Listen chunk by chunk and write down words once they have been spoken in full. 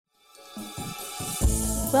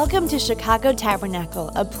Welcome to Chicago Tabernacle,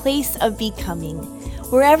 a place of becoming.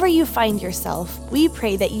 Wherever you find yourself, we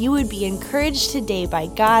pray that you would be encouraged today by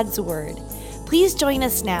God's Word. Please join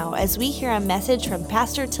us now as we hear a message from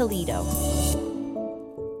Pastor Toledo.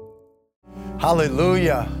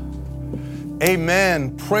 Hallelujah.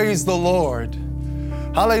 Amen. Praise the Lord.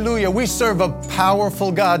 Hallelujah. We serve a powerful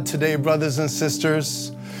God today, brothers and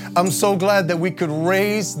sisters. I'm so glad that we could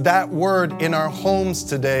raise that word in our homes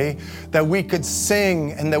today, that we could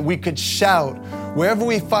sing and that we could shout. Wherever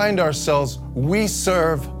we find ourselves, we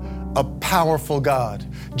serve a powerful God.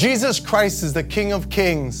 Jesus Christ is the King of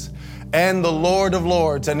Kings and the Lord of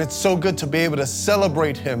Lords, and it's so good to be able to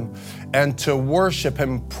celebrate Him and to worship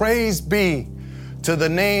Him. Praise be to the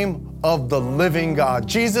name of the living God.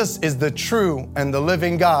 Jesus is the true and the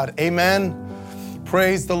living God. Amen.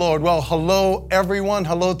 Praise the Lord. Well, hello, everyone.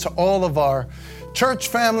 Hello to all of our church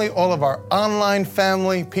family, all of our online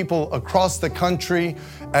family, people across the country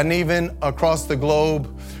and even across the globe.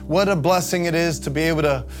 What a blessing it is to be able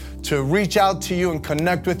to reach out to you and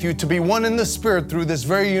connect with you, to be one in the Spirit through this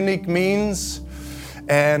very unique means.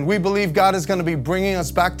 And we believe God is going to be bringing us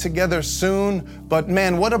back together soon. But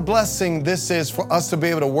man, what a blessing this is for us to be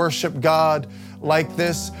able to worship God like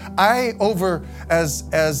this. As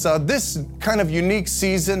this kind of unique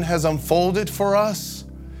season has unfolded for us,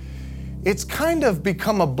 it's kind of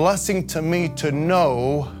become a blessing to me to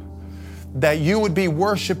know that you would be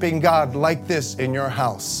worshiping God like this in your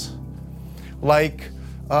house.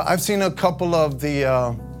 I've seen a couple of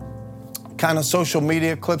the kind of social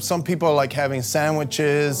media clips. Some people are like having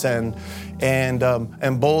sandwiches and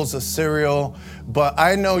bowls of cereal, but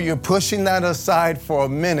I know you're pushing that aside for a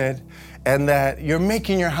minute and that you're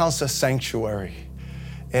making your house a sanctuary.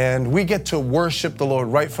 And we get to worship the Lord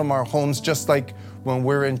right from our homes, just like when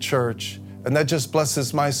we're in church. And that just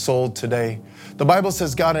blesses my soul today. The Bible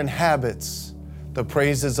says God inhabits the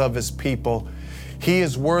praises of His people. He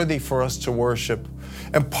is worthy for us to worship.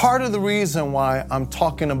 And part of the reason why I'm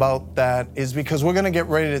talking about that is because we're going to get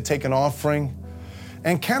ready to take an offering.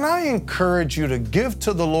 And can I encourage you to give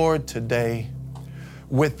to the Lord today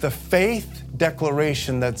with the faith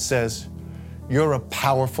declaration that says, you're a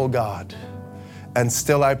powerful God, and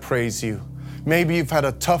still I praise you. Maybe you've had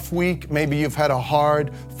a tough week. Maybe you've had a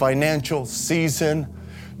hard financial season.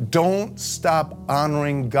 Don't stop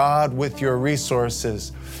honoring God with your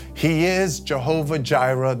resources. He is Jehovah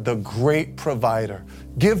Jireh, the great provider.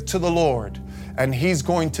 Give to the Lord, and He's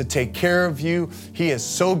going to take care of you. He is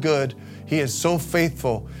so good. He is so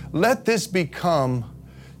faithful. Let this become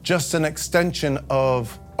just an extension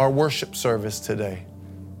of our worship service today.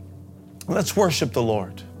 Let's worship the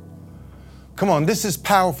Lord. Come on, this is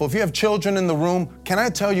powerful. If you have children in the room, can I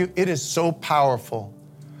tell you, it is so powerful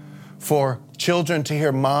for children to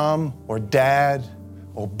hear mom or dad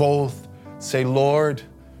or both say, Lord,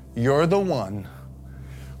 you're the one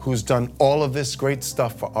who's done all of this great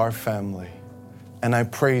stuff for our family. And I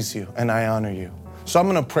praise you and I honor you. So I'm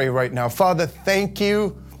going to pray right now. Father, thank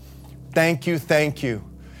you, thank you, thank you.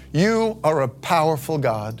 You are a powerful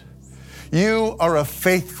God. You are a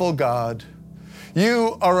faithful God.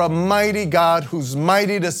 You are a mighty God who's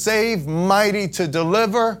mighty to save, mighty to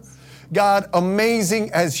deliver. God, amazing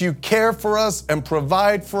as you care for us and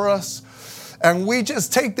provide for us. And we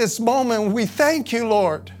just take this moment, we thank you,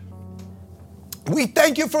 Lord. We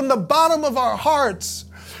thank you from the bottom of our hearts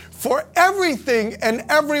for everything and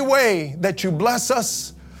every way that you bless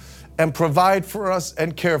us and provide for us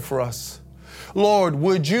and care for us. Lord,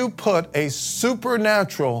 would you put a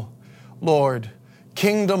supernatural, Lord,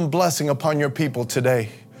 kingdom blessing upon your people today?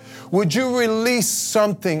 Would you release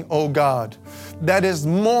something, oh God, that is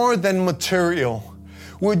more than material?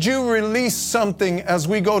 Would you release something as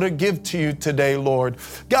we go to give to you today, Lord?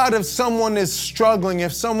 God, if someone is struggling,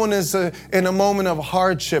 if someone is in a moment of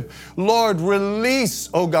hardship, Lord, release,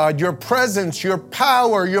 oh God, your presence, your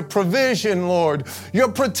power, your provision, Lord, your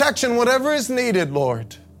protection, whatever is needed,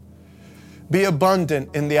 Lord. Be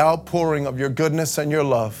abundant in the outpouring of your goodness and your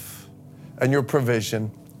love and your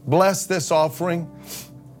provision. Bless this offering.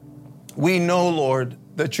 We know, Lord,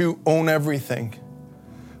 that you own everything.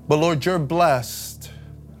 But Lord, you're blessed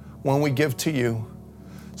when we give to you.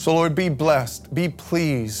 So Lord, be blessed, be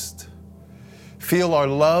pleased. Feel our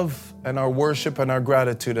love and our worship and our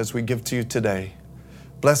gratitude as we give to you today.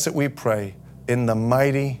 Bless it, we pray, in the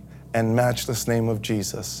mighty and matchless name of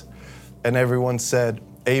Jesus. And everyone said,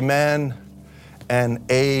 amen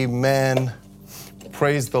and amen.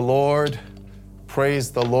 Praise the Lord.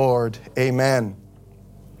 Praise the Lord. Amen.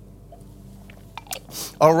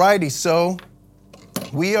 All righty, so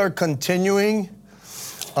we are continuing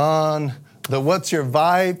on the What's Your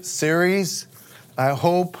Vibe series. I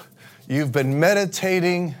hope you've been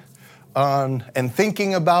meditating on and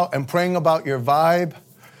thinking about and praying about your vibe.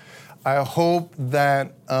 I hope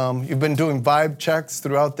that you've been doing vibe checks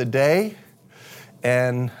throughout the day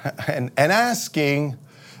and asking,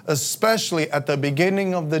 especially at the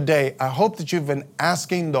beginning of the day, I hope that you've been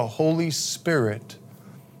asking the Holy Spirit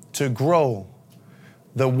to grow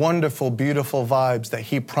the wonderful, beautiful vibes that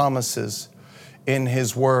He promises in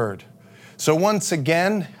His Word. So once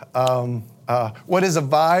again, what is a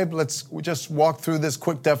vibe? Let's just walk through this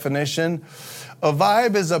quick definition. A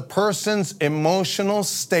vibe is a person's emotional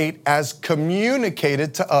state as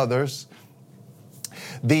communicated to others,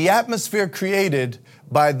 the atmosphere created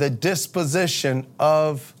by the disposition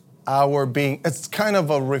of our being. It's kind of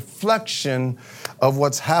a reflection of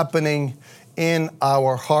what's happening in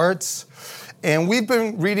our hearts. And we've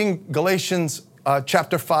been reading Galatians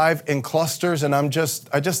chapter 5 in clusters, and I just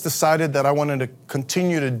decided that I wanted to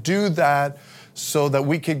continue to do that so that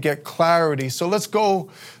we could get clarity. So let's go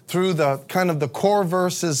through the kind of the core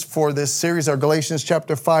verses for this series, our Galatians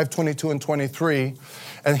chapter 5, 22 and 23.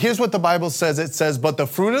 And here's what the Bible says. It says, but the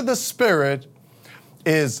fruit of the Spirit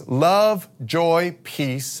is love, joy,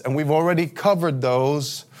 peace. And we've already covered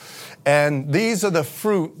those. And these are the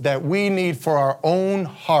fruit that we need for our own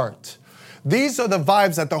heart. These are the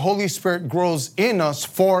vibes that the Holy Spirit grows in us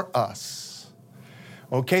for us.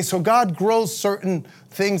 Okay, so God grows certain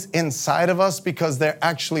things inside of us because they're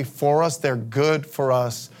actually for us. They're good for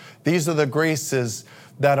us. These are the graces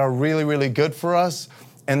that are really, really good for us.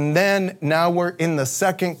 And then now we're in the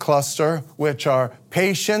second cluster, which are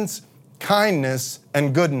patience, kindness,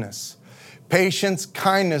 and goodness. Patience,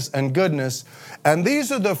 kindness, and goodness. And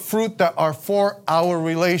these are the fruit that are for our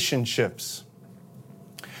relationships.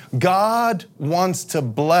 God wants to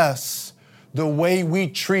bless the way we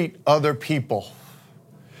treat other people.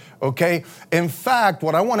 Okay? In fact,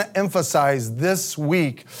 what I want to emphasize this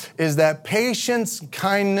week is that patience,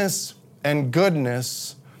 kindness, and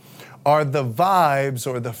goodness are the vibes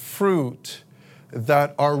or the fruit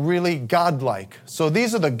that are really godlike. So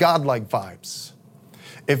these are the godlike vibes.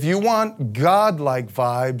 If you want godlike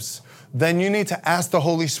vibes, then you need to ask the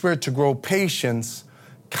Holy Spirit to grow patience,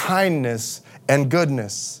 kindness, and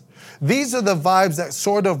goodness. These are the vibes that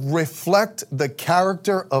sort of reflect the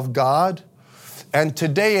character of God. And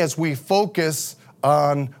today, as we focus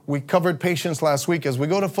on, we covered patience last week, as we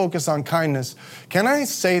go to focus on kindness, can I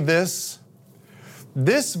say this?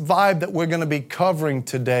 This vibe that we're going to be covering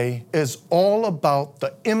today is all about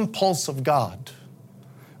the impulse of God.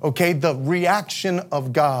 Okay, the reaction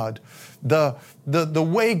of God, the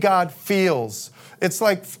way God feels. It's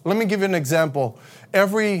like, let me give you an example.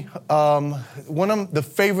 One of the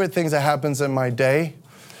favorite things that happens in my day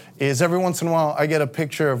is every once in a while I get a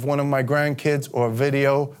picture of one of my grandkids or a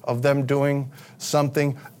video of them doing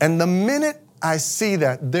something. And the minute I see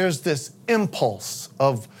that, there's this impulse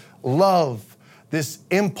of love, this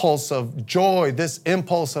impulse of joy, this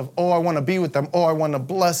impulse of, oh, I want to be with them, oh, I want to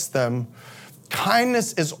bless them.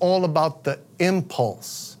 Kindness is all about the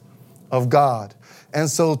impulse of God. And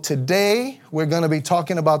so today we're going to be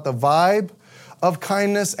talking about the vibe of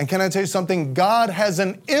kindness. And can I tell you something? God has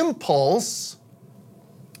an impulse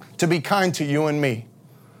to be kind to you and me.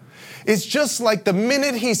 It's just like the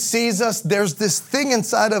minute He sees us, there's this thing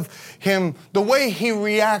inside of Him. The way He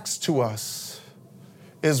reacts to us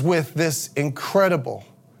is with this incredible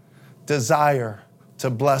desire to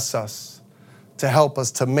bless us, to help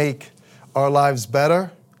us, to make our lives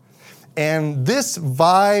better. And this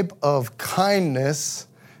vibe of kindness,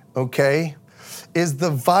 okay, is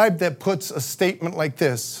the vibe that puts a statement like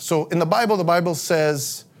this. So in the Bible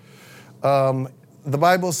says,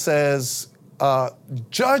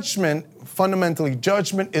 judgment, fundamentally,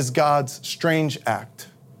 judgment is God's strange act.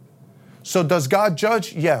 So does God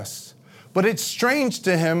judge? Yes. But it's strange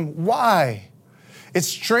to Him. Why? It's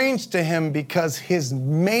strange to Him because His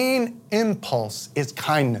main impulse is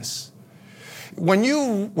kindness. When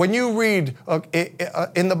you read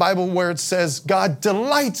in the Bible where it says God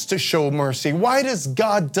delights to show mercy, why does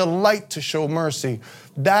God delight to show mercy?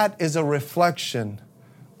 That is a reflection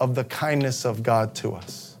of the kindness of God to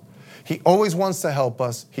us. He always wants to help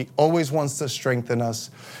us. He always wants to strengthen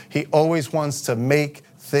us. He always wants to make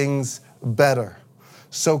things better.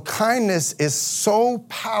 So kindness is so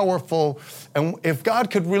powerful. And if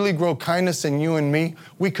God could really grow kindness in you and me,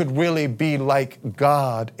 we could really be like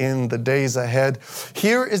God in the days ahead.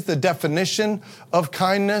 Here is the definition of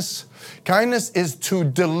kindness. Kindness is to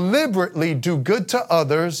deliberately do good to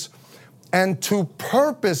others and to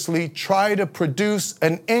purposely try to produce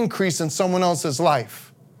an increase in someone else's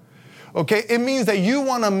life. Okay, it means that you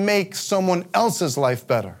want to make someone else's life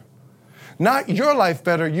better. Not your life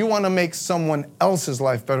better, you want to make someone else's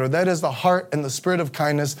life better. That is the heart and the spirit of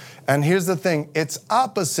kindness. And here's the thing, its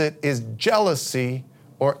opposite is jealousy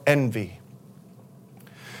or envy.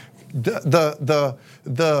 The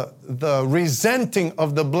resenting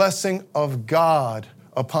of the blessing of God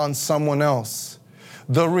upon someone else.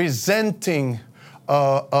 The resenting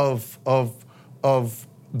of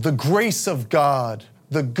the grace of God,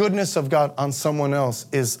 the goodness of God on someone else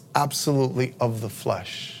is absolutely of the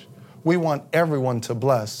flesh. We want everyone to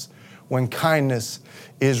bless when kindness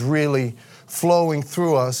is really flowing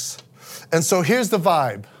through us. And so here's the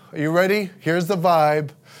vibe. Are you ready? Here's the vibe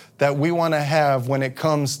that we want to have when it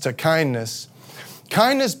comes to kindness.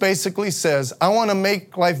 Kindness basically says, I want to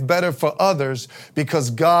make life better for others because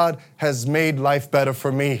God has made life better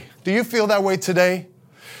for me. Do you feel that way today?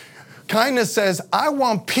 Kindness says, I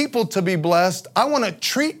want people to be blessed. I want to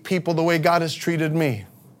treat people the way God has treated me.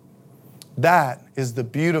 That is the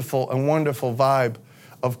beautiful and wonderful vibe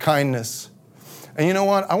of kindness. And you know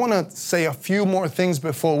what? I want to say a few more things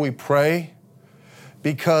before we pray,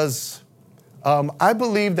 because I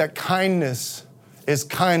believe that kindness is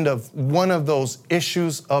kind of one of those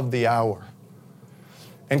issues of the hour.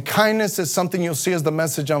 And kindness is something you'll see as the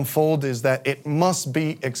message unfolds, is that it must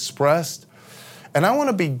be expressed. And I want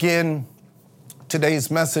to begin today's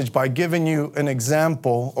message by giving you an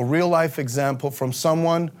example, a real life example from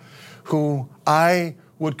someone who I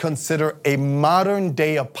would consider a modern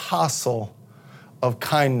day apostle of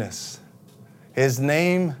kindness. His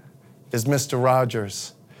name is Mr.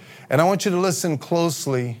 Rogers. And I want you to listen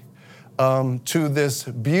closely to this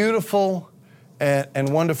beautiful and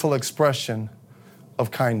wonderful expression of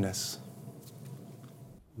kindness.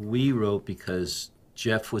 We wrote because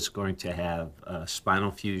Jeff was going to have spinal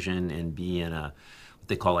fusion and be in what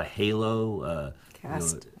they call a halo,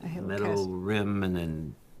 Cast, a halo metal cast. rim, and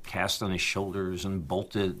then cast on his shoulders and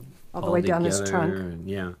bolted All the way down his together. trunk. And,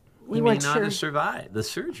 yeah, We he may weren't not sure. have survived the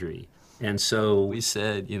surgery. And so we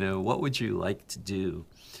said, what would you like to do?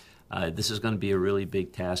 This is going to be a really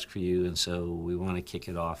big task for you, and so we want to kick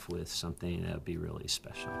it off with something that would be really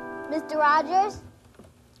special. Mr. Rogers?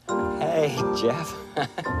 Hey, Jeff.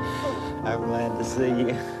 I'm glad to see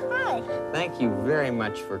you. Hi. Thank you very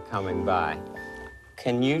much for coming by.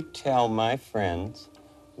 Can you tell my friends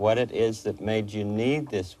what it is that made you need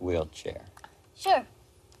this wheelchair? Sure.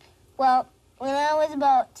 Well, when I was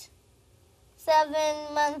about 7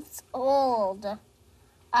 months old,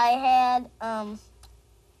 I had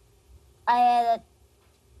a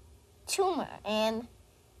tumor, and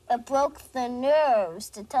it broke the nerves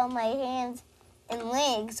to tell my hands and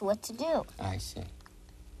legs what to do. I see.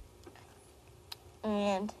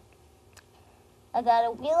 And I got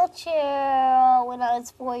a wheelchair when I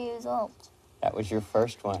was 4 years old. That was your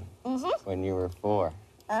first one when you were 4.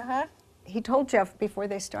 Uh-huh. He told Jeff before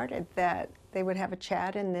they started that they would have a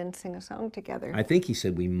chat and then sing a song together. I think he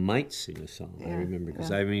said we might sing a song. I Yeah, remember,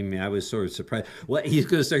 because yeah. I was sort of surprised. What, he's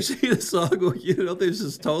going to start singing a song? Well, this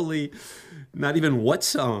is totally not even what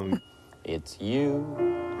song. It's you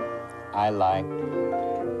I like.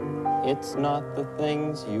 It's not the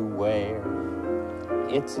things you wear.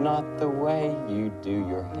 It's not the way you do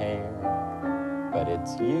your hair. But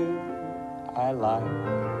it's you I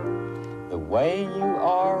like. The way you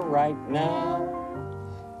are right now.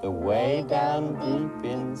 The way down deep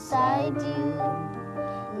inside you.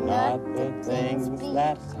 Not the things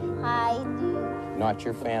that I do. not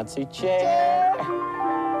your fancy chair.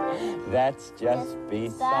 That's just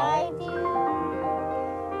beside you.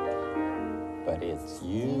 But it's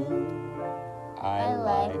you I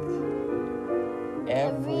like.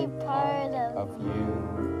 Every part of you.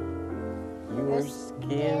 Your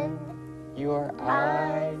skin, your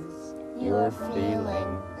eyes, your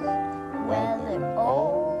feelings, whether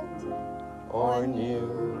old or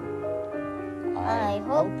new. I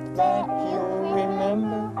hope that you'll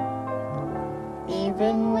remember,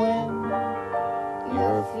 even when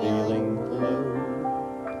you're feeling blue,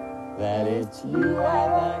 that it's you I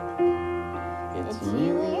like, it's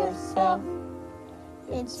you yourself,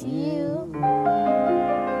 it's you,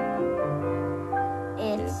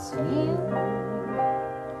 It's you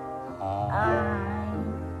I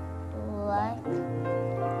like.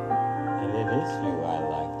 And it is you I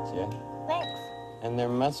like, Jeff. Thanks. And there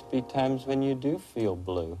must be times when you do feel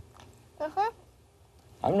blue. Uh-huh.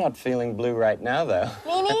 I'm not feeling blue right now, though.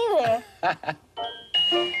 Me neither.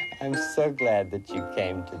 I'm so glad that you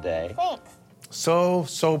came today. Thanks.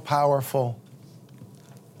 So powerful.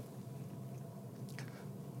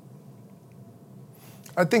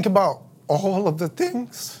 I think about all of the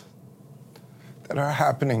things that are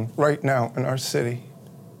happening right now in our city.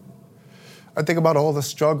 I think about all the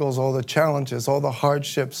struggles, all the challenges, all the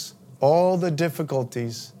hardships all the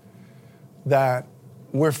difficulties that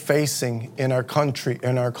we're facing in our country,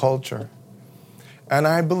 in our culture. And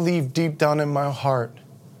I believe deep down in my heart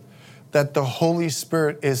that the Holy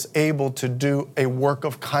Spirit is able to do a work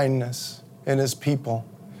of kindness in His people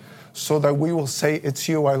so that we will say, it's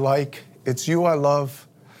you I like, it's you I love.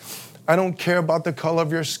 I don't care about the color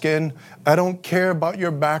of your skin. I don't care about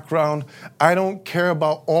your background. I don't care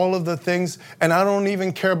about all of the things. And I don't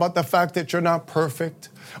even care about the fact that you're not perfect.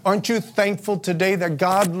 Aren't you thankful today that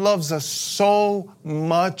God loves us so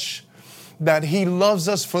much, that He loves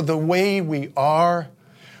us for the way we are?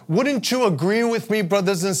 Wouldn't you agree with me,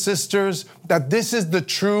 brothers and sisters, that this is the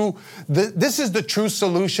true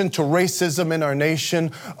solution to racism in our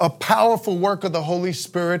nation, a powerful work of the Holy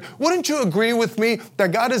Spirit? Wouldn't you agree with me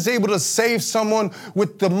that God is able to save someone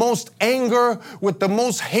with the most anger, with the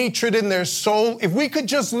most hatred in their soul, if we could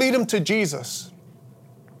just lead them to Jesus?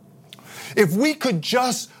 If we could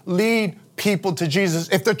just lead people to Jesus,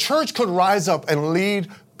 if the church could rise up and lead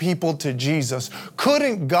people to Jesus,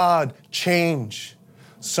 couldn't God change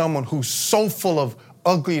someone who's so full of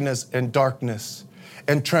ugliness and darkness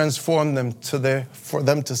and transform them for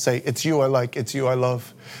them to say, it's you I like, it's you I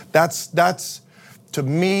love? That's to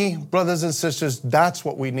me, brothers and sisters, that's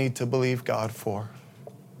what we need to believe God for.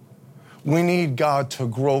 We need God to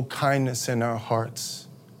grow kindness in our hearts.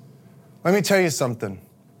 Let me tell you something.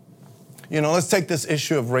 Let's take this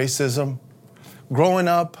issue of racism. Growing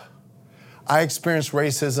up, I experienced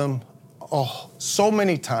racism so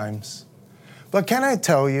many times. But can I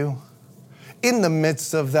tell you, in the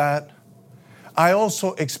midst of that, I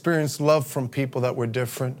also experienced love from people that were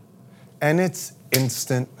different. And it's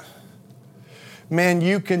instant. Man,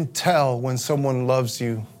 you can tell when someone loves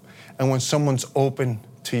you and when someone's open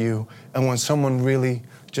to you and when someone really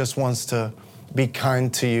just wants to be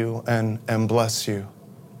kind to you and bless you.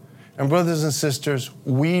 And brothers and sisters,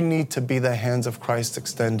 we need to be the hands of Christ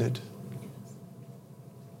extended.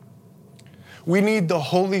 We need the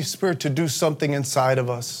Holy Spirit to do something inside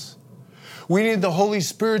of us. We need the Holy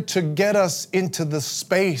Spirit to get us into the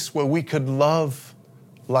space where we could love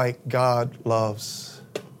like God loves.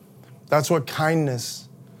 That's what kindness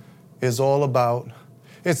is all about.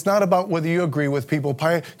 It's not about whether you agree with people.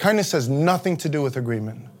 Kindness has nothing to do with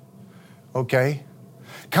agreement, okay?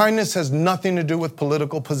 Kindness has nothing to do with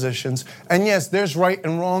political positions. And yes, there's right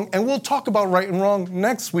and wrong, and we'll talk about right and wrong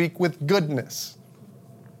next week with goodness.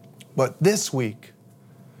 But this week,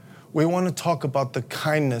 we want to talk about the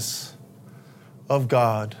kindness of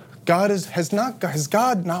God. Has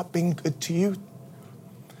God not been good to you?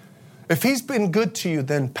 If He's been good to you,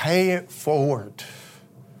 then pay it forward.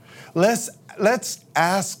 Let's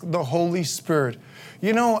ask the Holy Spirit.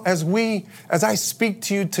 As I speak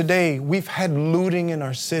to you today, we've had looting in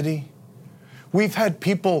our city. We've had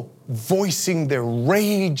people voicing their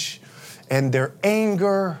rage and their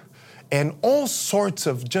anger and all sorts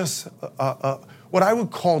of just what I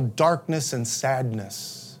would call darkness and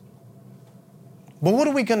sadness. But what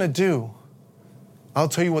are we going to do? I'll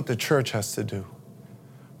tell you what the church has to do.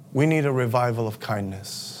 We need a revival of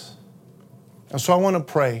kindness. And so I want to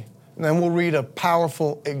pray, and then we'll read a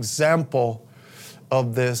powerful example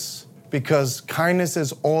of this, because kindness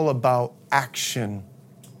is all about action.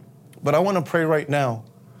 But I want to pray right now.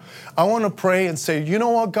 I want to pray and say, you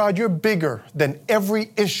know what, God, you're bigger than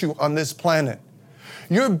every issue on this planet.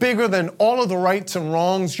 You're bigger than all of the rights and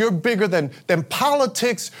wrongs. You're bigger than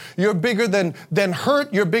politics. You're bigger than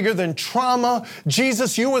hurt. You're bigger than trauma.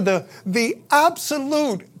 Jesus, you were the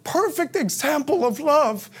absolute perfect example of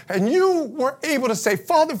love. And you were able to say,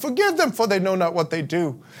 Father, forgive them, for they know not what they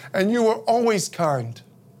do. And you were always kind.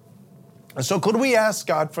 And so could we ask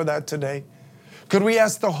God for that today? Could we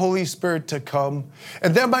ask the Holy Spirit to come?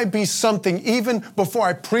 And there might be something, even before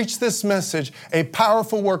I preach this message, a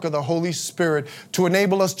powerful work of the Holy Spirit to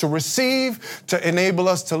enable us to receive, to enable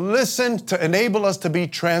us to listen, to enable us to be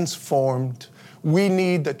transformed. We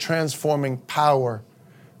need the transforming power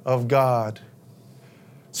of God.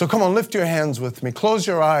 So come on, lift your hands with me. Close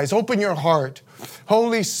your eyes. Open your heart.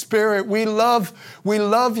 Holy Spirit, we love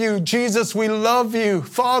you. Jesus, we love you.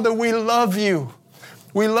 Father, we love you.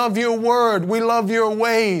 We love your word. We love your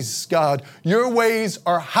ways, God. Your ways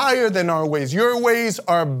are higher than our ways. Your ways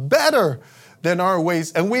are better than our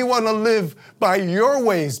ways. And we want to live by your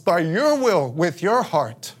ways, by your will, with your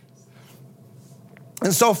heart.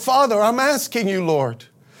 And so, Father, I'm asking you, Lord,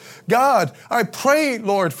 God, I pray,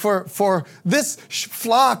 Lord, for this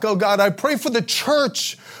flock, oh God. I pray for the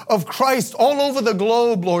church of Christ all over the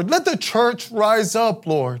globe, Lord. Let the church rise up,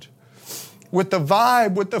 Lord, with the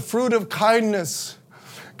vibe, with the fruit of kindness.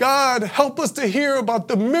 God, help us to hear about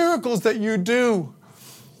the miracles that you do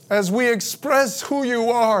as we express who you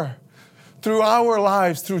are, through our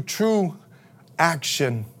lives, through true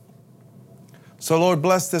action. So Lord,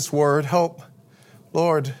 bless this word. Help,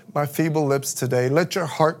 Lord, my feeble lips today. Let your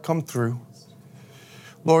heart come through.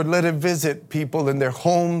 Lord, let it visit people in their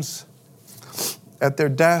homes, at their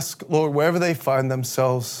desk, Lord, wherever they find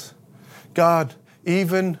themselves. God,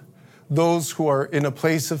 even those who are in a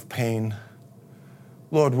place of pain,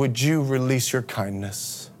 Lord, would you release your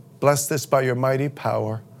kindness? Bless this by your mighty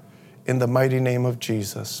power. In the mighty name of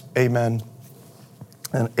Jesus. Amen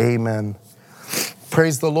and amen.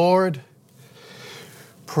 Praise the Lord.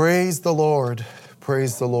 Praise the Lord.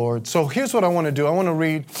 Praise the Lord. So here's what I want to do. I want to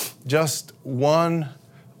read just one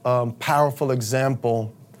powerful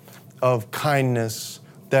example of kindness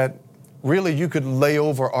that really you could lay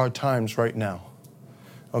over our times right now.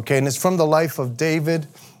 Okay, and it's from the life of David.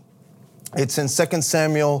 It's in 2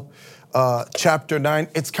 Samuel chapter 9.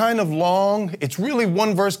 It's kind of long. It's really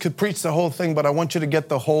one verse could preach the whole thing, but I want you to get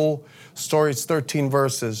the whole story. It's 13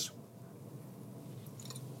 verses.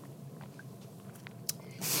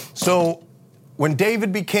 So when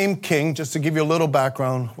David became king, just to give you a little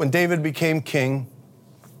background, when David became king,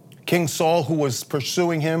 King Saul, who was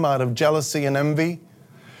pursuing him out of jealousy and envy,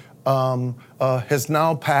 has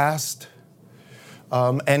now passed.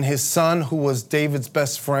 And his son, who was David's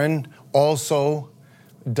best friend, also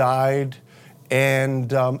died. And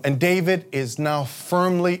David is now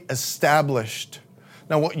firmly established.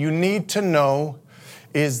 Now, what you need to know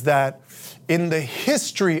is that in the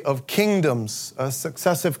history of kingdoms,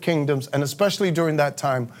 successive kingdoms, and especially during that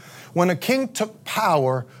time, when a king took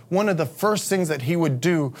power, one of the first things that he would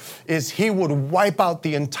do is he would wipe out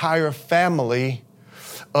the entire family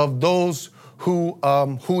of those who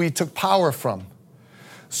he took power from.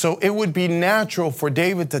 So it would be natural for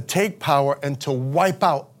David to take power and to wipe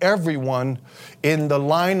out everyone in the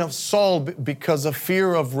line of Saul because of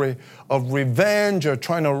fear of revenge or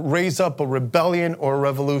trying to raise up a rebellion or a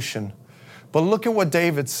revolution. But look at what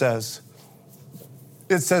David says.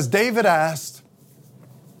 It says, David asked,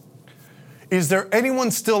 "Is there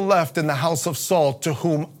anyone still left in the house of Saul to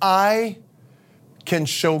whom I can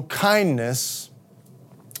show kindness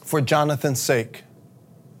for Jonathan's sake?"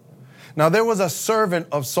 Now there was a servant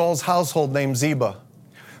of Saul's household named Ziba.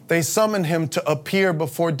 They summoned him to appear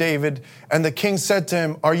before David, and the king said to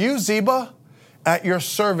him, "Are you Ziba?" "At your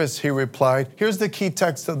service," he replied. Here's the key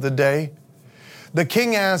text of the day. The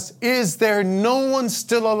king asked, "Is there no one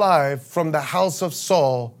still alive from the house of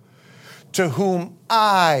Saul to whom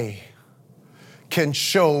I can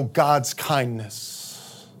show God's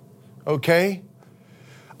kindness?" Okay?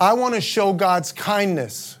 I want to show God's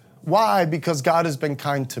kindness. Why? Because God has been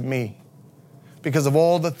kind to me. Because of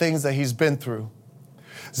all the things that he's been through.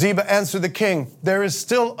 Ziba answered the king, "There is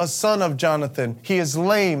still a son of Jonathan. He is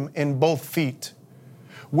lame in both feet."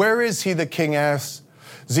 "Where is he?" the king asked.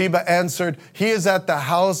 Ziba answered, "He is at the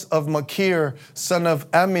house of Machir, son of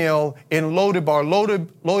Amiel, in Lodebar."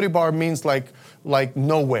 Lodebar means like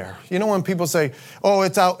nowhere. You know when people say, "Oh,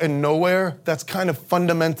 it's out in nowhere"? That's kind of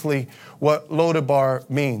fundamentally what Lodebar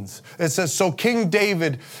means. It says, so King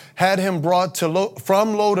David had him brought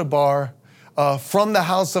from Lodebar, from the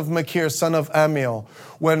house of Machir, son of Amiel.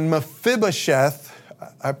 When Mephibosheth,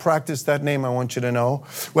 I practiced that name, I want you to know.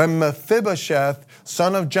 When Mephibosheth,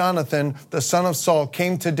 son of Jonathan, the son of Saul,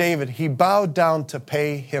 came to David, he bowed down to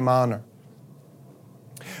pay him honor.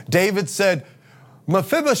 David said,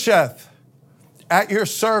 "Mephibosheth, at your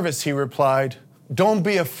service," he replied. "Don't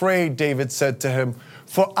be afraid," David said to him,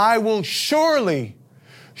 "for I will surely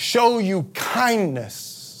show you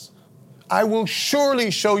kindness. I will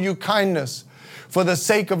surely show you kindness for the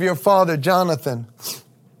sake of your father Jonathan.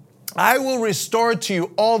 I will restore to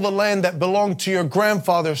you all the land that belonged to your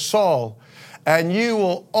grandfather Saul, and you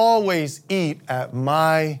will always eat at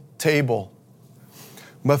my table."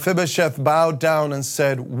 Mephibosheth bowed down and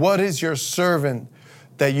said, "What is your servant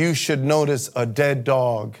that you should notice a dead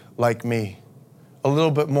dog like me?" A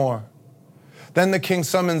little bit more. Then the king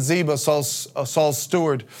summoned Ziba, Saul's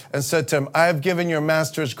steward, and said to him, "I have given your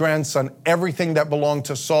master's grandson everything that belonged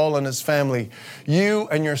to Saul and his family. You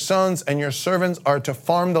and your sons and your servants are to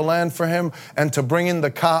farm the land for him and to bring in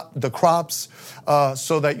the crops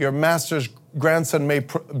so that your master's grandson may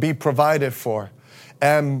be provided for.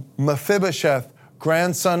 And Mephibosheth,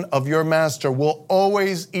 grandson of your master, will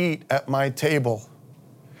always eat at my table."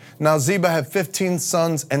 Now Ziba had 15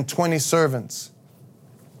 sons and 20 servants.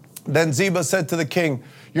 Then Ziba said to the king,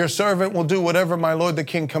 "Your servant will do whatever my lord the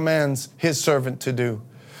king commands his servant to do."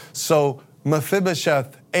 So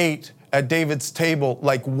Mephibosheth ate at David's table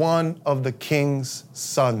like one of the king's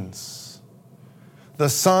sons.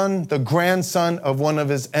 The grandson of one of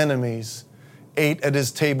his enemies, ate at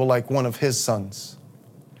his table like one of his sons.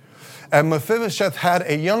 And Mephibosheth had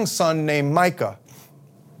a young son named Micah.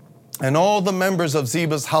 And all the members of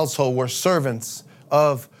Ziba's household were servants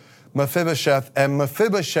of Mephibosheth. And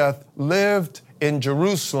Mephibosheth lived in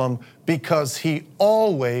Jerusalem because he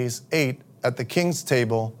always ate at the king's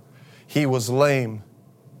table. He was lame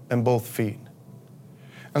in both feet.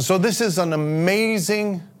 And so this is an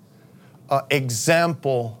amazing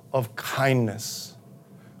example of kindness.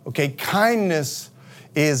 Okay, kindness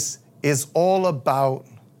is all about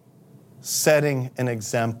setting an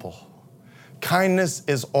example. Kindness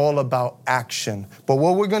is all about action. But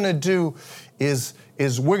what we're going to do is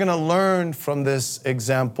we're going to learn from this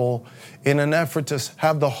example in an effort to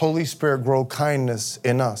have the Holy Spirit grow kindness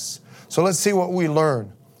in us. So let's see what we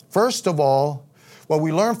learn. First of all, what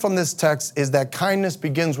we learn from this text is that kindness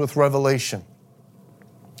begins with revelation.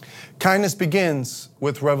 Kindness begins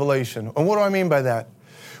with revelation. And what do I mean by that?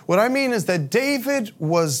 What I mean is that David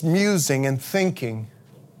was musing and thinking,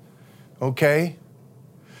 okay?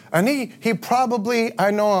 And he probably,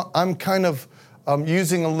 I know I'm kind of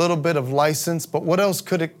using a little bit of license, but where else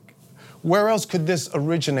could this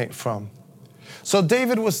originate from? So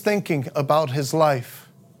David was thinking about his life.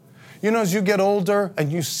 You know, as you get older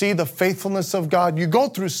and you see the faithfulness of God, you go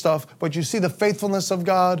through stuff, but you see the faithfulness of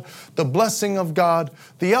God, the blessing of God,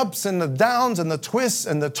 the ups and the downs and the twists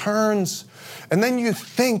and the turns. And then you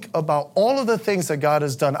think about all of the things that God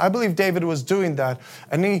has done. I believe David was doing that.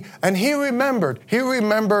 And he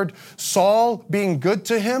remembered Saul being good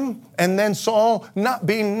to him and then Saul not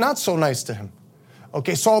being not so nice to him.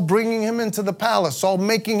 Okay, Saul bringing him into the palace, Saul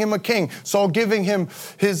making him a king, Saul giving him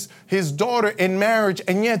his daughter in marriage,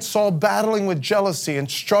 and yet Saul battling with jealousy and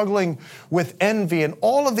struggling with envy and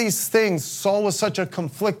all of these things. Saul was such a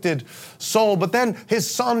conflicted soul. But then his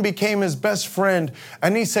son became his best friend,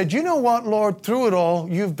 and he said, you know what, Lord, through it all,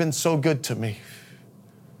 you've been so good to me.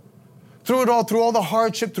 Through it all, through all the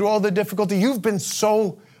hardship, through all the difficulty, you've been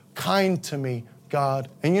so kind to me, God.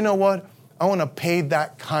 And you know what? I want to pay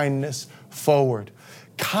that kindness forward.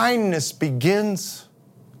 Kindness begins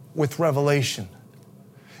with revelation.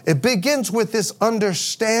 It begins with this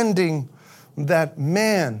understanding that,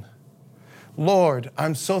 man, Lord,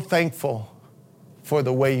 I'm so thankful for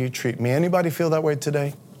the way you treat me. Anybody feel that way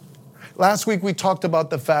today? Last week we talked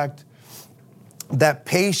about the fact that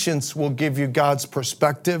patience will give you God's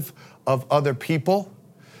perspective of other people.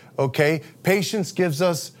 Okay? Patience gives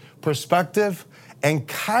us perspective, and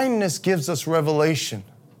kindness gives us revelation.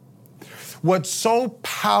 What's so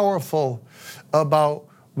powerful about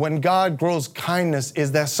when God grows kindness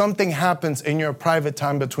is that something happens in your private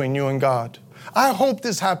time between you and God. I hope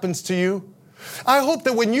this happens to you. I hope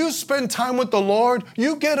that when you spend time with the Lord,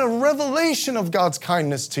 you get a revelation of God's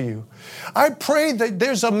kindness to you. I pray that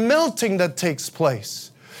there's a melting that takes place.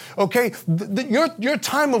 Okay, your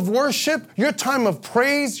time of worship, your time of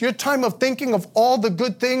praise, your time of thinking of all the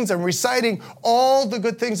good things and reciting all the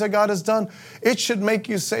good things that God has done, it should make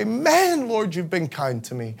you say, man, Lord, you've been kind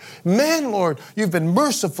to me. Man, Lord, you've been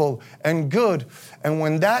merciful and good. And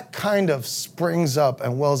when that kind of springs up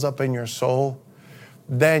and wells up in your soul,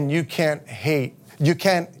 then you can't wait, you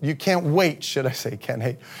can't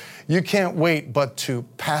wait but to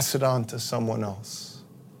pass it on to someone else.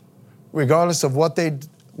 Regardless of what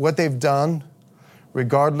they've done,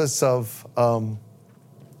 regardless of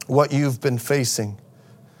what you've been facing.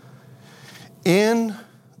 In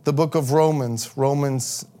the book of Romans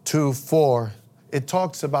 2:4, it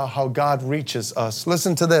talks about how God reaches us.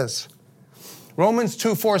 Listen to this. Romans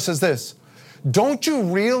 2:4 says this, don't you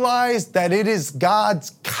realize that it is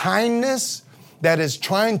God's kindness that is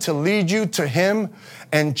trying to lead you to Him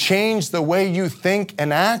and change the way you think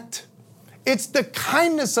and act? It's the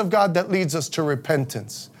kindness of God that leads us to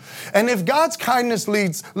repentance. And if God's kindness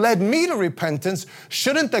led me to repentance,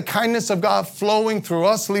 shouldn't the kindness of God flowing through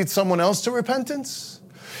us lead someone else to repentance?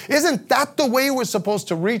 Isn't that the way we're supposed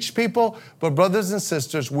to reach people? But brothers and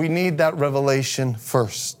sisters, we need that revelation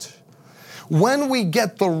first. When we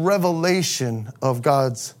get the revelation of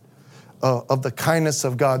of the kindness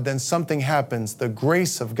of God, then something happens. The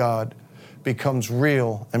grace of God becomes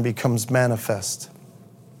real and becomes manifest.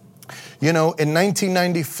 You know, in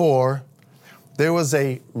 1994, there was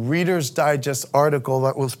a Reader's Digest article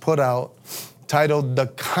that was put out titled The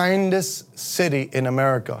Kindest City in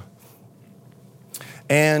America.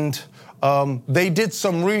 And they did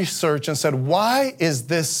some research and said, why is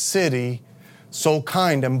this city so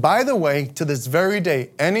kind? And by the way, to this very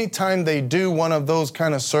day, anytime they do one of those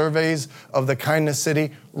kind of surveys of the kindest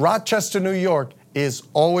city, Rochester, New York is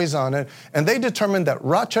always on it. And they determined that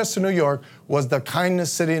Rochester, New York was the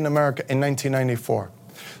kindest city in America in 1994.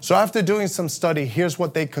 So after doing some study, here's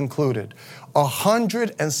what they concluded.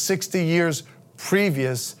 160 years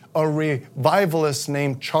previous, a revivalist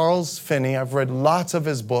named Charles Finney. I've read lots of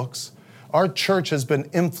his books. Our church has been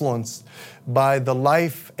influenced by the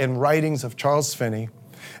life and writings of Charles Finney.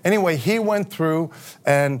 Anyway, he went through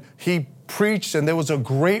and he preached, and there was a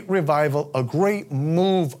great revival, a great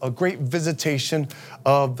move, a great visitation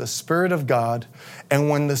of the Spirit of God. And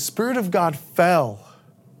when the Spirit of God fell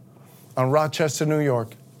on Rochester, New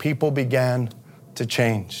York, people began to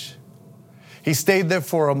change. He stayed there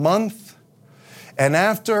for a month. And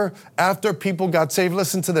after people got saved,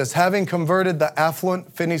 listen to this, having converted the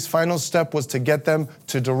affluent, Finney's final step was to get them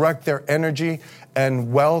to direct their energy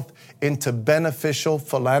and wealth into beneficial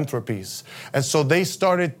philanthropies. And so they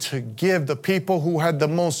started to give. The people who had the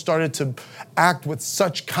most started to act with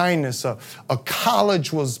such kindness. A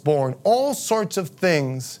college was born. All sorts of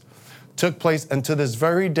things took place. And to this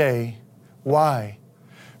very day, why?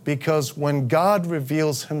 Because when God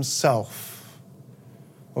reveals himself,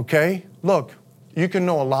 okay, look, you can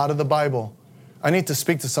know a lot of the Bible. I need to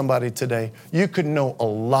speak to somebody today. You could know a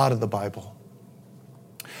lot of the Bible.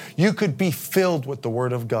 You could be filled with the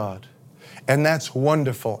Word of God. And that's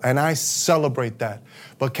wonderful. And I celebrate that.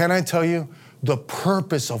 But can I tell you, the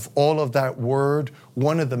purpose of all of that Word,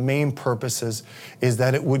 one of the main purposes is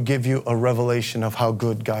that it would give you a revelation of how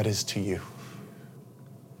good God is to you.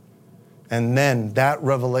 And then that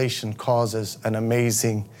revelation causes an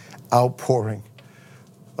amazing outpouring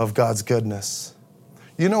of God's goodness.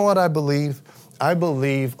 You know what I believe? I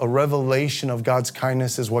believe a revelation of God's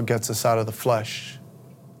kindness is what gets us out of the flesh.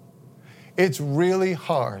 It's really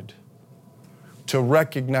hard to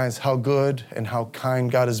recognize how good and how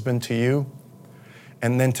kind God has been to you,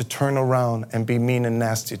 and then to turn around and be mean and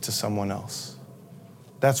nasty to someone else.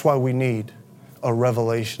 That's why we need a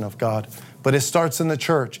revelation of God. But it starts in the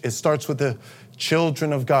church. It starts with the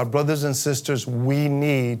children of God. Brothers and sisters, we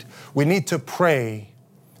need to pray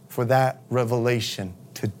for that revelation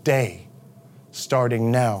today,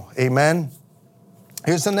 starting now. Amen?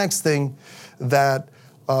 Here's the next thing that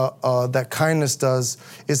kindness does,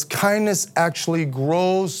 is kindness actually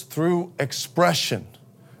grows through expression,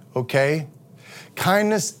 okay?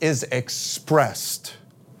 Kindness is expressed.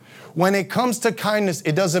 When it comes to kindness,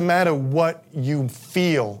 it doesn't matter what you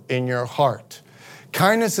feel in your heart.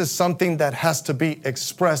 Kindness is something that has to be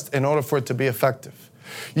expressed in order for it to be effective.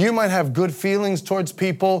 You might have good feelings towards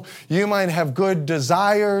people. You might have good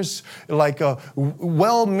desires, like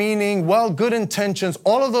well-meaning, good intentions.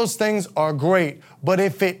 All of those things are great. But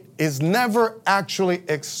if it is never actually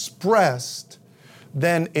expressed,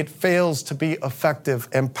 then it fails to be effective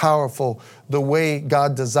and powerful the way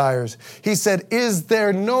God desires. He said, "Is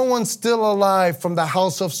there no one still alive from the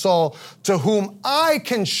house of Saul to whom I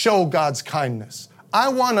can show God's kindness?" I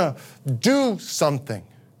want to do something.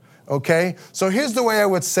 Okay? So here's the way I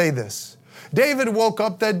would say this. David woke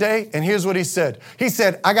up that day, and here's what he said. He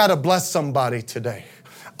said, I got to bless somebody today.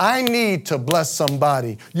 I need to bless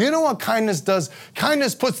somebody. You know what kindness does?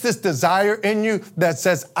 Kindness puts this desire in you that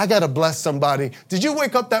says, I got to bless somebody. Did you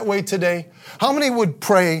wake up that way today? How many would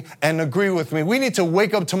pray and agree with me? We need to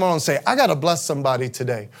wake up tomorrow and say, I got to bless somebody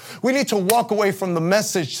today. We need to walk away from the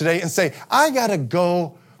message today and say, I got to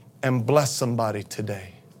go and bless somebody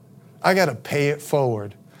today. I got to pay it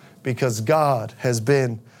forward. Because God has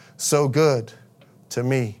been so good to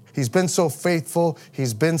me. He's been so faithful.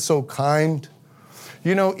 He's been so kind.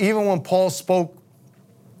 You know, even when Paul spoke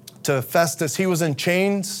to Festus, he was in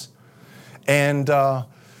chains. And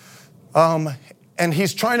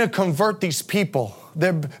he's trying to convert these people.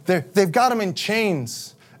 They've got him in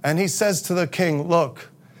chains. And he says to the king,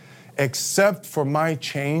 look, except for my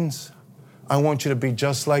chains, I want you to be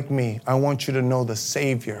just like me. I want you to know the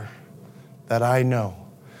Savior that I know.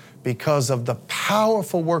 Because of the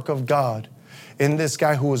powerful work of God in this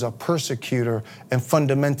guy who was a persecutor and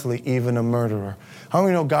fundamentally even a murderer. How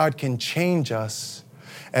many know God can change us?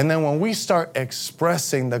 And then when we start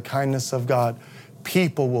expressing the kindness of God,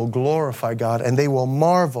 people will glorify God and they will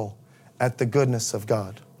marvel at the goodness of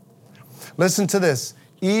God. Listen to this.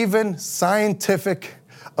 Even Scientific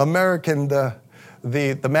American, the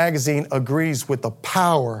magazine, agrees with the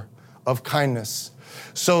power of kindness.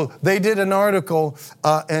 So they did an article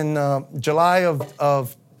in July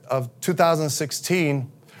of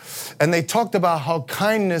 2016, and they talked about how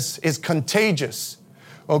kindness is contagious,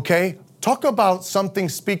 okay? Talk about something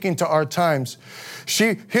speaking to our times.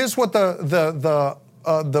 Here's what the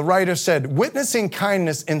writer said. Witnessing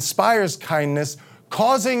kindness inspires kindness,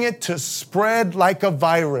 causing it to spread like a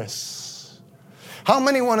virus. How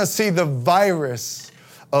many want to see the virus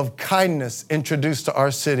of kindness introduced to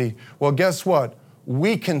our city? Well, guess what?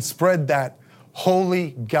 We can spread that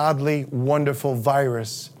holy, godly, wonderful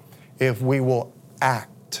virus if we will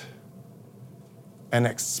act and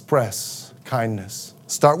express kindness.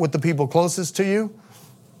 Start with the people closest to you.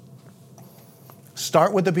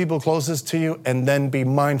 Start with the people closest to you and then be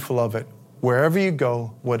mindful of it. Wherever you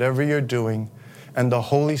go, whatever you're doing, and the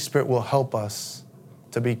Holy Spirit will help us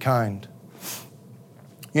to be kind.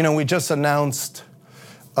 You know, we just announced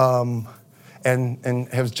and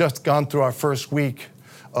have just gone through our first week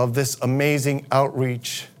of this amazing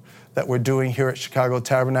outreach that we're doing here at Chicago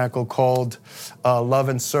Tabernacle called Love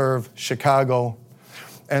and Serve Chicago.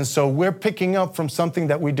 And so we're picking up from something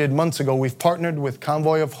that we did months ago. We've partnered with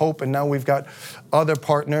Convoy of Hope, and now we've got other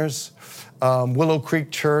partners. Willow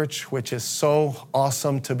Creek Church, which is so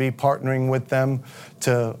awesome to be partnering with them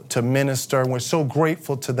to minister. And we're so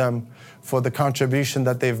grateful to them for the contribution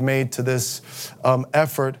that they've made to this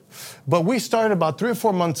effort. But we started about 3 or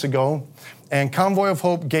 4 months ago, and Convoy of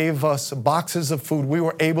Hope gave us boxes of food. We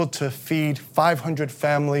were able to feed 500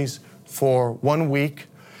 families for 1 week.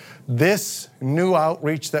 This new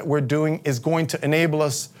outreach that we're doing is going to enable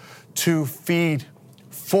us to feed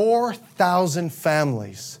 4,000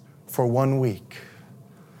 families for 1 week.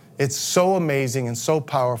 It's so amazing and so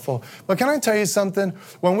powerful. But can I tell you something?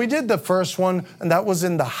 When we did the first one, and that was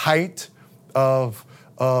in the height of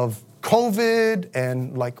COVID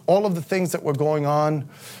and like all of the things that were going on,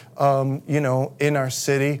 in our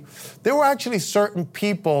city, there were actually certain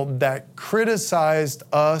people that criticized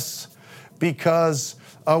us because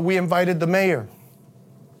we invited the mayor.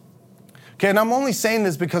 Okay, and I'm only saying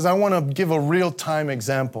this because I want to give a real-time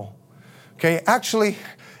example. Okay, actually,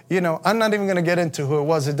 I'm not even going to get into who it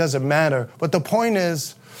was. It doesn't matter. But the point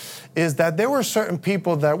is that there were certain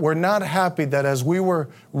people that were not happy that as we were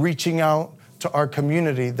reaching out to our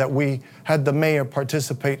community that we had the mayor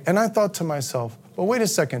participate. And I thought to myself, well, wait a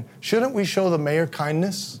second. Shouldn't we show the mayor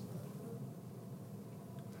kindness?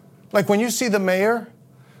 Like when you see the mayor,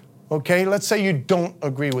 okay, let's say you don't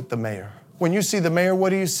agree with the mayor. When you see the mayor, what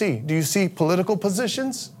do you see? Do you see political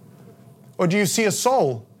positions? Or do you see a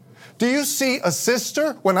soul? Do you see a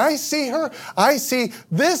sister? When I see her, I see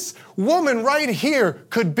this woman right here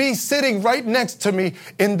could be sitting right next to me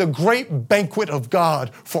in the great banquet of God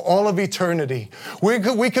for all of eternity. We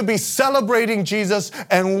could be celebrating Jesus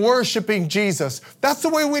and worshiping Jesus. That's the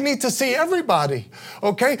way we need to see everybody,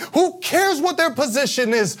 okay? Who cares what their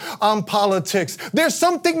position is on politics? There's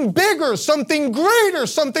something bigger, something greater,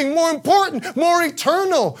 something more important, more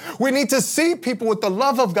eternal. We need to see people with the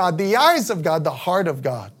love of God, the eyes of God, the heart of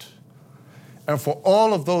God. And for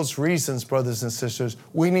all of those reasons, brothers and sisters,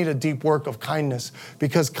 we need a deep work of kindness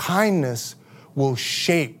because kindness will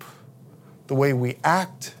shape the way we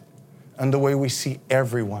act and the way we see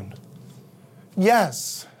everyone.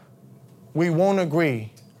 Yes, we won't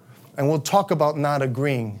agree, and we'll talk about not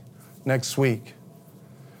agreeing next week.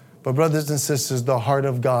 But brothers and sisters, the heart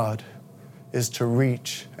of God is to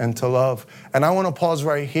reach and to love. And I want to pause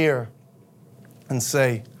right here and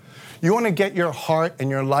say, you want to get your heart and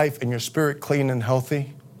your life and your spirit clean and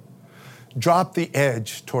healthy? Drop the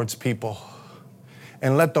edge towards people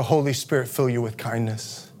and let the Holy Spirit fill you with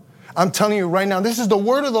kindness. I'm telling you right now, this is the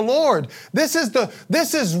word of the Lord. This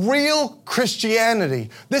is real Christianity.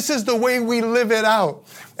 This is the way we live it out.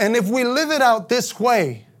 And if we live it out this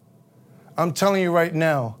way, I'm telling you right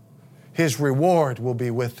now, His reward will be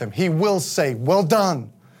with Him. He will say, well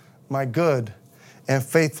done, my good and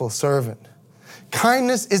faithful servant.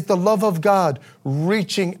 Kindness is the love of God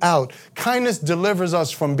reaching out. Kindness delivers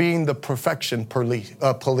us from being the perfection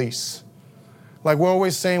police. Like we're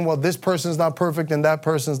always saying, well, this person's not perfect and that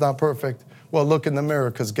person's not perfect. Well, look in the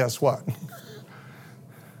mirror because guess what?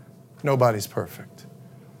 Nobody's perfect.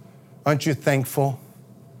 Aren't you thankful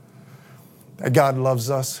that God loves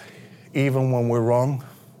us even when we're wrong?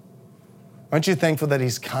 Aren't you thankful that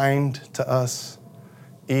He's kind to us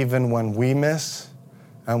even when we miss?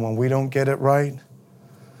 And when we don't get it right,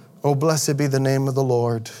 oh, blessed be the name of the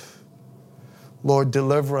Lord. Lord,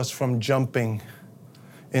 deliver us from jumping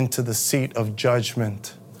into the seat of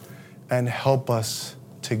judgment and help us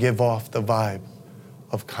to give off the vibe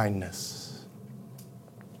of kindness.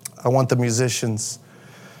 I want the musicians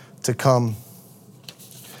to come.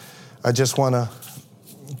 I just want to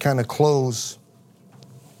kind of close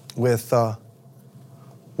with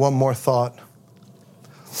one more thought.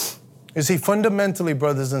 You see, fundamentally,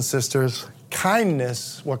 brothers and sisters,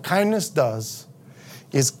 kindness, what kindness does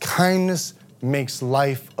is kindness makes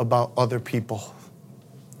life about other people.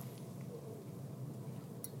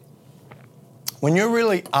 When you're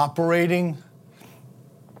really operating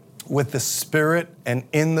with the spirit and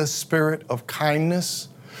in the spirit of kindness,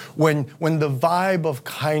 when the vibe of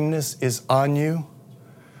kindness is on you,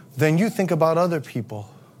 then you think about other people.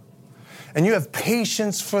 and you have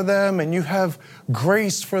patience for them, and you have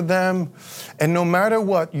grace for them. And no matter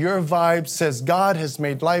what, your vibe says, God has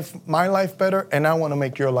made my life better, and I want to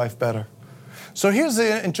make your life better. So here's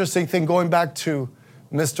the interesting thing, going back to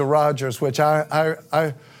Mr. Rogers, which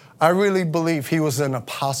I really believe he was an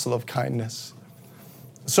apostle of kindness.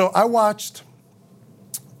 So I watched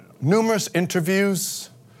numerous interviews.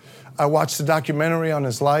 I watched the documentary on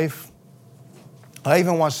his life. I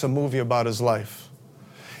even watched a movie about his life.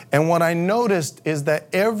 And what I noticed is that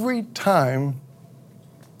every time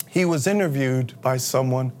he was interviewed by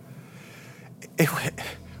someone,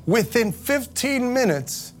 within 15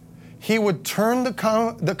 minutes, he would turn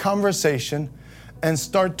the conversation and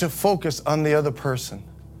start to focus on the other person.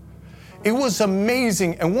 It was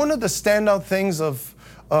amazing. And one of the standout things of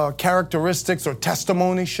characteristics or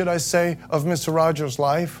testimony, should I say, of Mr. Rogers'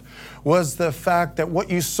 life was the fact that what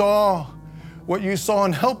you saw,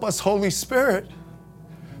 and help us, Holy Spirit,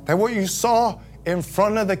 that what you saw in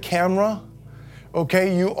front of the camera,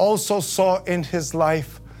 okay, you also saw in his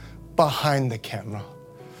life behind the camera.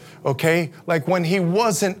 Okay, like when he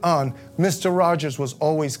wasn't on, Mr. Rogers was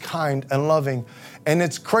always kind and loving. And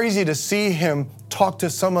it's crazy to see him talk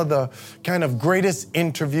to some of the kind of greatest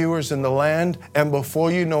interviewers in the land. And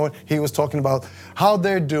before you know it, he was talking about how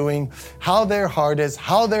they're doing, how their heart is,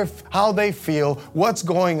 how they feel, what's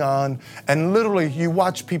going on. And literally you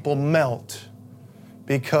watch people melt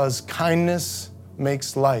because kindness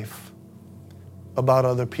makes life about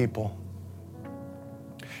other people.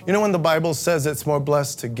 You know when the Bible says it's more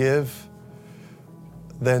blessed to give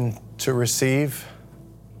than to receive?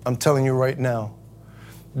 I'm telling you right now,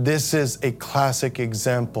 this is a classic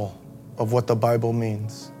example of what the Bible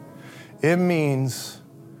means. It means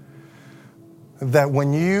that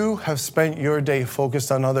when you have spent your day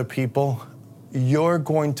focused on other people, you're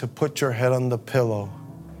going to put your head on the pillow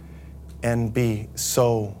and be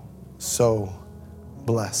so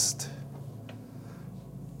blessed.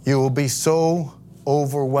 You will be so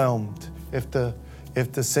overwhelmed if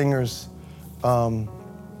the singers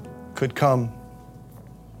could come.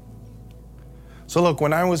 So look,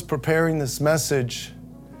 when I was preparing this message,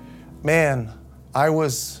 man, I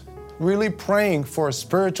was really praying for a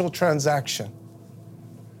spiritual transaction.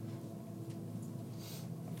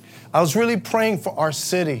 I was really praying for our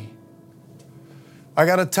city. I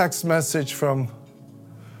got a text message from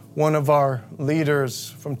one of our leaders,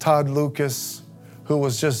 from Todd Lucas, who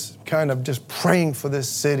was just praying for this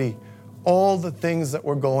city, all the things that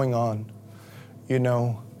were going on, you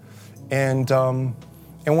know. And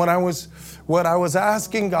what I was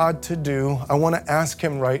asking God to do, I want to ask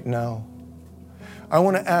him right now. I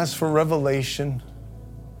want to ask for revelation.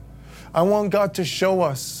 I want God to show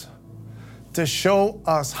us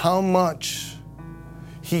how much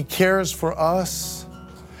he cares for us,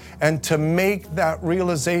 and to make that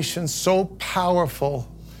realization so powerful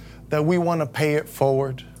that we want to pay it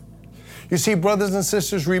forward. You see, brothers and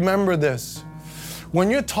sisters, remember this.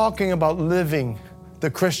 When you're talking about living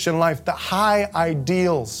the Christian life, the high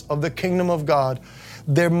ideals of the kingdom of God,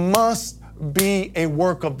 there must be a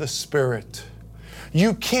work of the Spirit.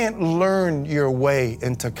 You can't learn your way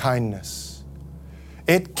into kindness.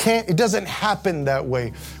 It doesn't happen that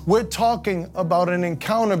way. We're talking about an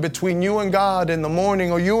encounter between you and God in the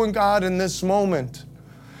morning, or you and God in this moment.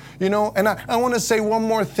 You know, and I want to say one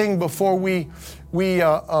more thing before we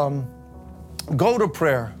go to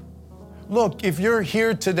prayer. Look, if you're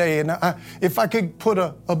here today, and if I could put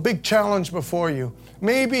a big challenge before you,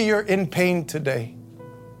 maybe you're in pain today.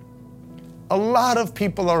 A lot of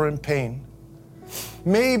people are in pain.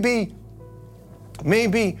 Maybe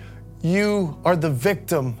you are the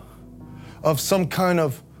victim of some kind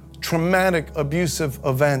of traumatic, abusive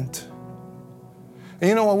event. And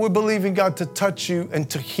you know what? We're believing God to touch you and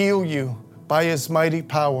to heal you by his mighty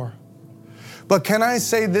power. But can I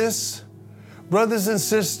say this? Brothers and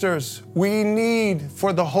sisters, we need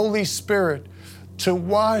for the Holy Spirit to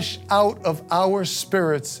wash out of our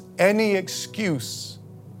spirits any excuse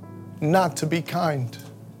not to be kind.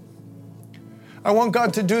 I want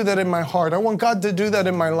God to do that in my heart. I want God to do that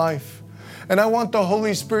in my life. And I want the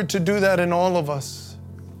Holy Spirit to do that in all of us.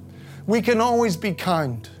 We can always be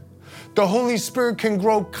kind. The Holy Spirit can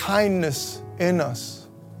grow kindness in us.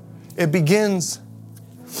 It begins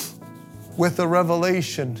with a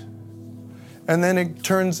revelation, and then it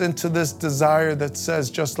turns into this desire that says,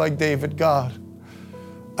 just like David, God,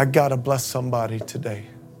 I gotta bless somebody today.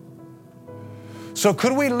 So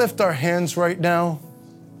could we lift our hands right now?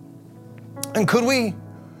 And could we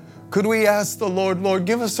ask the Lord,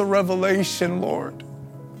 give us a revelation, Lord.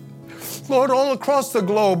 Lord, all across the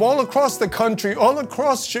globe, all across the country, all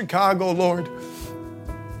across Chicago, Lord.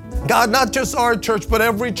 God, not just our church, but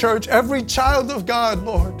every church, every child of God,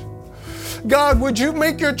 Lord. God, would you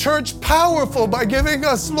make your church powerful by giving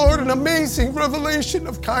us, Lord, an amazing revelation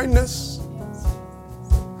of kindness?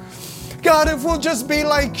 God, if we'll just be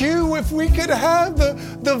like you, if we could have the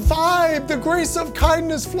vibe, the grace of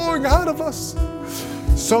kindness flowing out of us,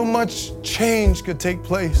 so much change could take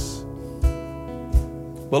place.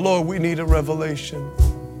 But Lord, we need a revelation.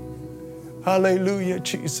 Hallelujah,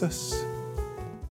 Jesus.